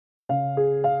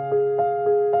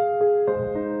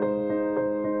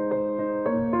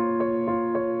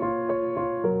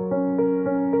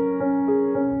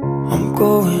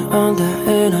going under,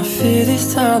 and I fear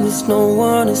this time there's no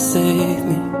one to save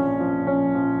me.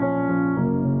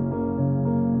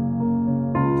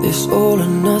 This all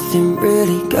or nothing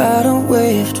really got a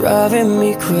way of driving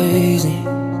me crazy.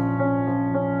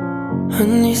 I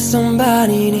need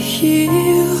somebody to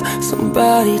heal,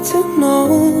 somebody to know,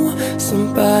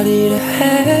 somebody to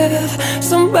have,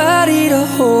 somebody to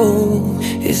hold.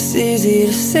 It's easy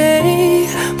to say,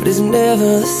 but it's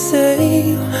never the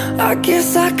same. I guess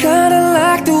I kinda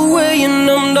like the way you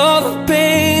numbed all the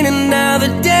pain, and now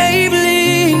the day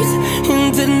bleeds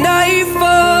into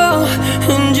nightfall,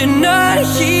 and you're not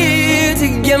here to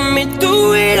get me through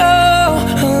it all.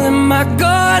 I let my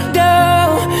guard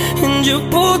down, and you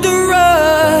pulled the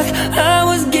rug. I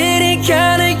was getting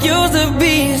kinda used to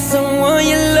being someone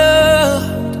you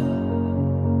loved.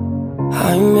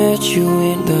 I met you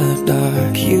in the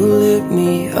dark, you lit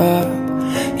me up.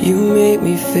 You made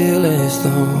me feel as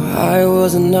though I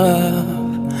was enough.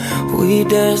 We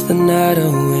danced the night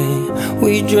away,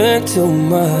 we drank too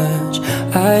much.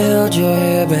 I held your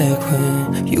hair back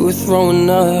when you were throwing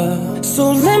up. So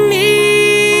let me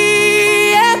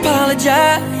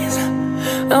apologize.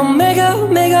 I'll make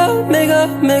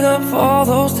up for all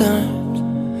those times.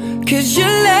 'Cause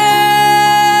your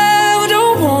love, I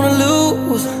don't wanna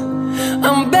lose.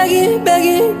 I'm begging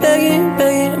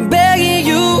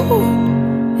you.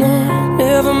 No,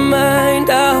 never mind,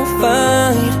 I'll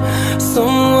find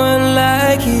someone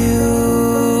like you.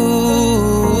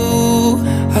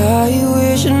 I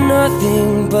wish nothing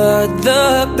but the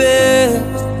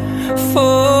best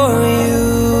for you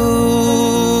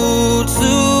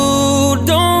too.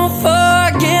 Don't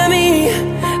forget me,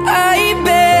 I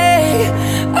beg.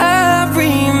 I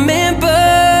remember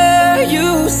you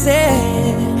said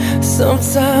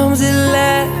sometimes it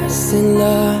lasts in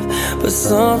love, but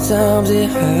sometimes it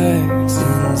hurts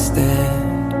instead.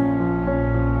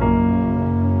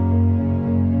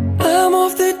 I'm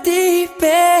off the deep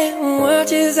end,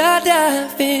 watch as I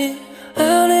dive in.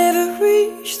 I'll never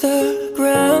reach the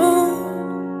ground.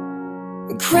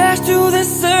 Crash through the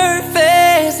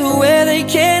surface where they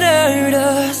can't hurt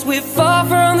us. We're far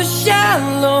from the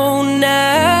shallow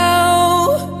now.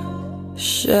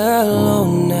 Shallow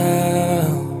now.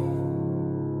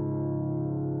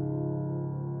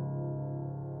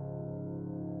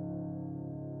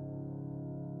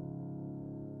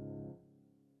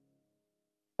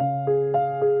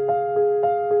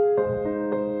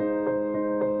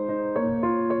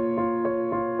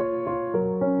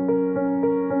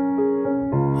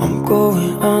 I'm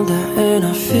going under, and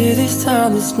I fear this time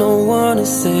there's no one to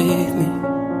save me.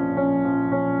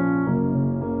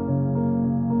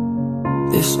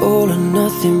 This all or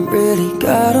nothing really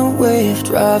got a way of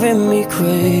driving me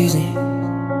crazy.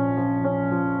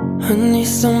 I need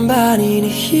somebody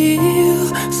to heal,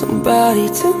 somebody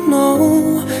to know,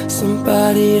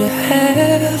 somebody to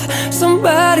have,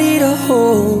 somebody to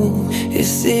hold.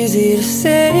 It's easy to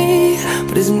say,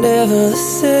 but it's never the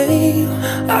same.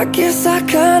 I guess I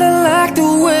kinda like the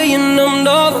way you numbed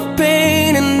all the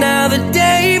pain, and now the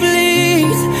day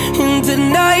bleeds into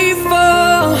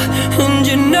nightfall, and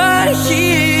you're not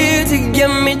here to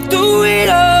get me through it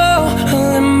all. I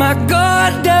let my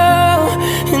guard down,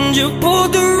 and you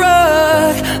pulled the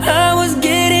rug. I was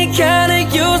getting kinda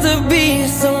used to being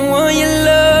someone you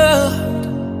loved.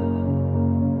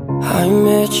 I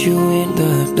met you in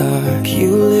the dark,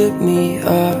 you lit me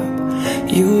up.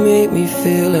 You made me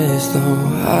feel as though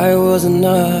I was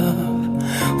enough.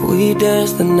 We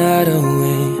danced the night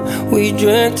away, we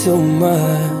drank too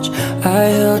much. I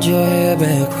held your hair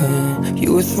back when you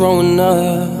were throwing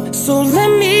up. So let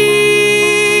me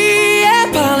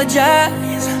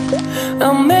apologize.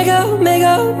 I'll make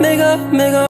up